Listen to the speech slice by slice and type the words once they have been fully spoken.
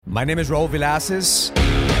My name is Raul Villacis,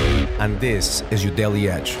 and this is your Daily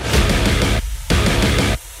Edge.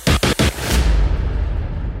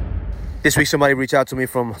 This week, somebody reached out to me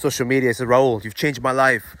from social media and said, Raul, you've changed my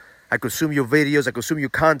life. I consume your videos, I consume your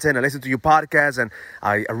content, I listen to your podcasts, and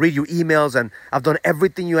I read your emails, and I've done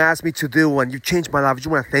everything you asked me to do, and you've changed my life. I just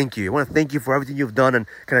want to thank you. I want to thank you for everything you've done, and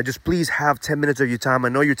can I just please have 10 minutes of your time? I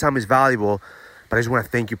know your time is valuable, but I just want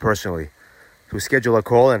to thank you personally. So we scheduled a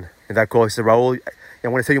call, and in that call, he said, Raul, I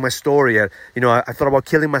want to tell you my story. I thought about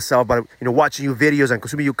killing myself, but watching your videos and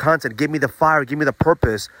consuming your content gave me the fire, gave me the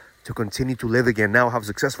purpose to continue to live again. Now I have a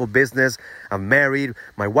successful business. I'm married.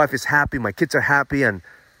 My wife is happy. My kids are happy. And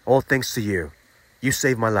all thanks to you. You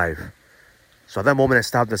saved my life. So at that moment, I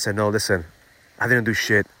stopped and said, no, listen, I didn't do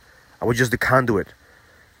shit. I was just the conduit.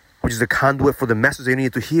 I was just the conduit for the message they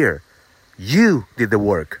needed to hear. You did the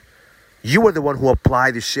work. You were the one who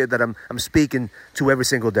applied the shit that I'm speaking to every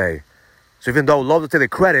single day. So even though I would love to take the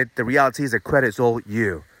credit, the reality is the credit's all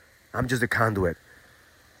you. I'm just the conduit.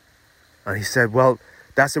 And he said, well,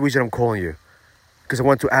 that's the reason I'm calling you. Because I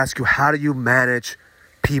want to ask you, how do you manage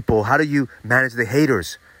people? How do you manage the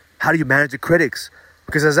haters? How do you manage the critics?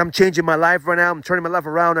 Because as I'm changing my life right now, I'm turning my life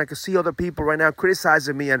around, I can see other people right now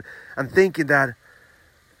criticizing me, and I'm thinking that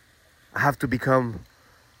I have to become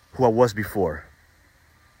who I was before.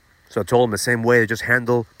 So I told him the same way, just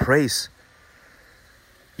handle praise.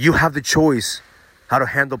 You have the choice how to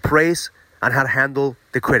handle praise and how to handle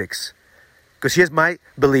the critics. Because here's my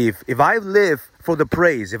belief. If I live for the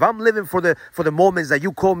praise, if I'm living for the moments that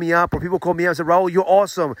you call me up or people call me up and say, Raul, you're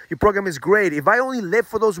awesome. Your program is great. If I only live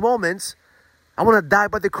for those moments, I want to die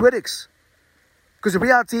by the critics. Because the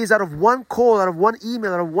reality is out of one call, out of one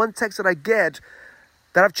email, out of one text that I get,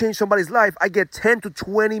 that I've changed somebody's life, I get 10 to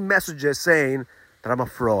 20 messages saying that I'm a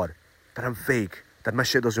fraud, that I'm fake, that my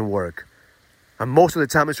shit doesn't work. And most of the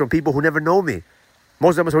time it's from people who never know me.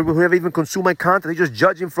 Most of them are from people who never even consume my content. They're just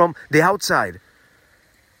judging from the outside.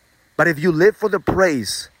 But if you live for the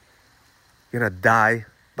praise, you're going to die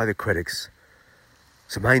by the critics.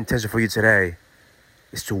 So my intention for you today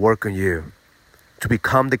is to work on you, to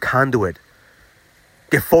become the conduit.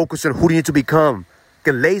 Get focused on who you need to become.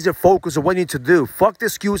 Get laser focused on what you need to do. Fuck the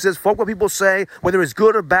excuses. Fuck what people say, whether it's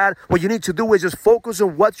good or bad. What you need to do is just focus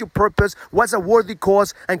on what's your purpose, what's a worthy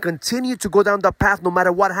cause, and continue to go down that path no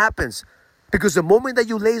matter what happens. Because the moment that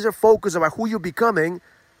you laser focus about who you're becoming,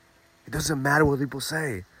 it doesn't matter what people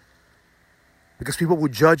say. Because people will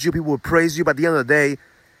judge you, people will praise you, but at the end of the day,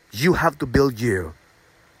 you have to build you.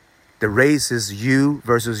 The race is you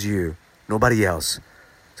versus you, nobody else.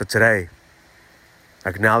 So today,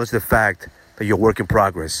 acknowledge the fact that you're a work in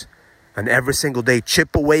progress. And every single day,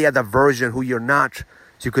 chip away at that version who you're not, so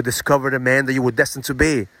you could discover the man that you were destined to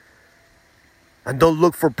be. And don't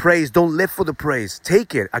look for praise. Don't live for the praise.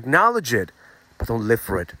 Take it, acknowledge it, but don't live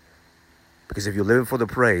for it. Because if you're living for the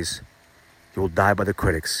praise, you will die by the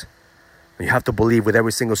critics. And you have to believe with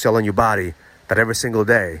every single cell in your body that every single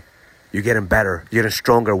day, you're getting better, you're getting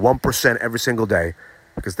stronger, 1% every single day,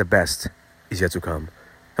 because the best is yet to come.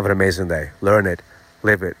 Have an amazing day. Learn it,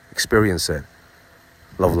 live it, experience it.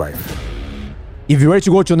 Love life. If you're ready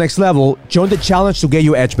to go to the next level, join the challenge to get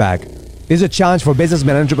your edge back. This is a challenge for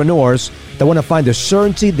businessmen and entrepreneurs that want to find the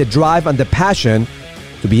certainty, the drive, and the passion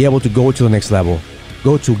to be able to go to the next level.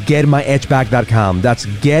 Go to getmyedgeback.com. That's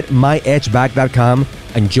getmyedgeback.com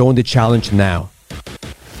and join the challenge now.